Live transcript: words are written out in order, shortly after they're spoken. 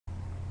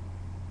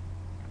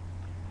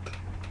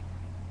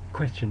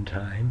Question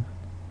time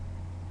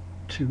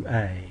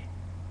 2A.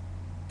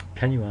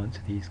 Can you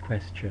answer these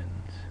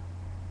questions?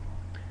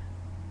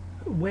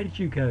 Where did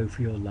you go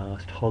for your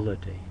last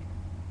holiday?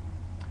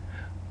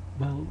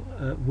 Well,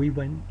 we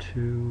went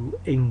to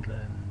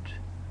England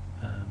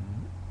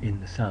in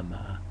the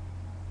summer.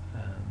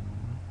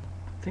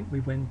 I think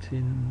we went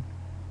in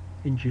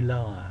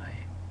July.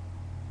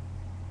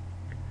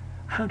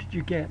 How did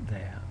you get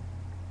there?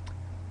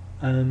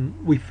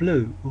 We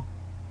flew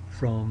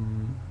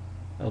from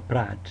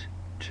Prat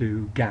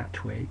to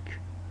Gatwick,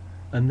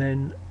 and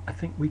then I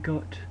think we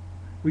got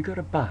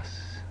a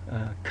bus,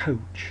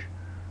 coach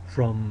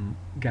from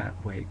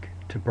Gatwick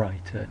to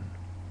Brighton.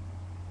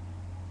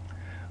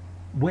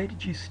 Where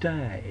did you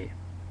stay?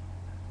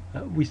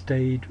 We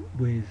stayed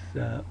with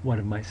one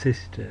of my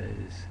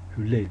sisters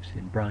who lives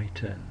in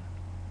Brighton.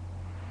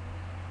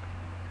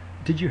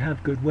 Did you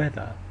have good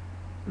weather?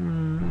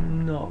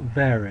 Not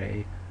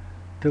very.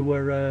 There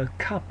were a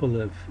couple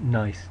of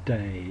nice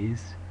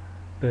days,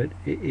 but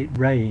it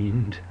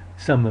rained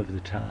some of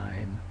the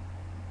time.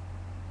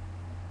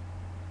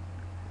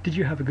 Did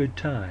you have a good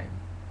time?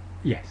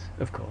 Yes,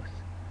 of course.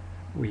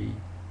 We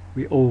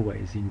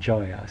always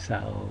enjoy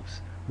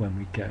ourselves when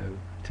we go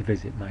to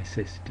visit my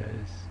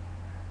sisters.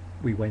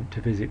 We went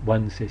to visit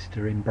one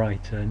sister in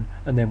Brighton,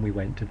 and then we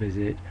went to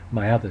visit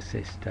my other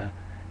sister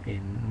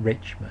in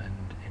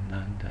Richmond in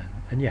London.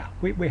 And yeah,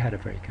 we had a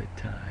very good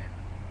time.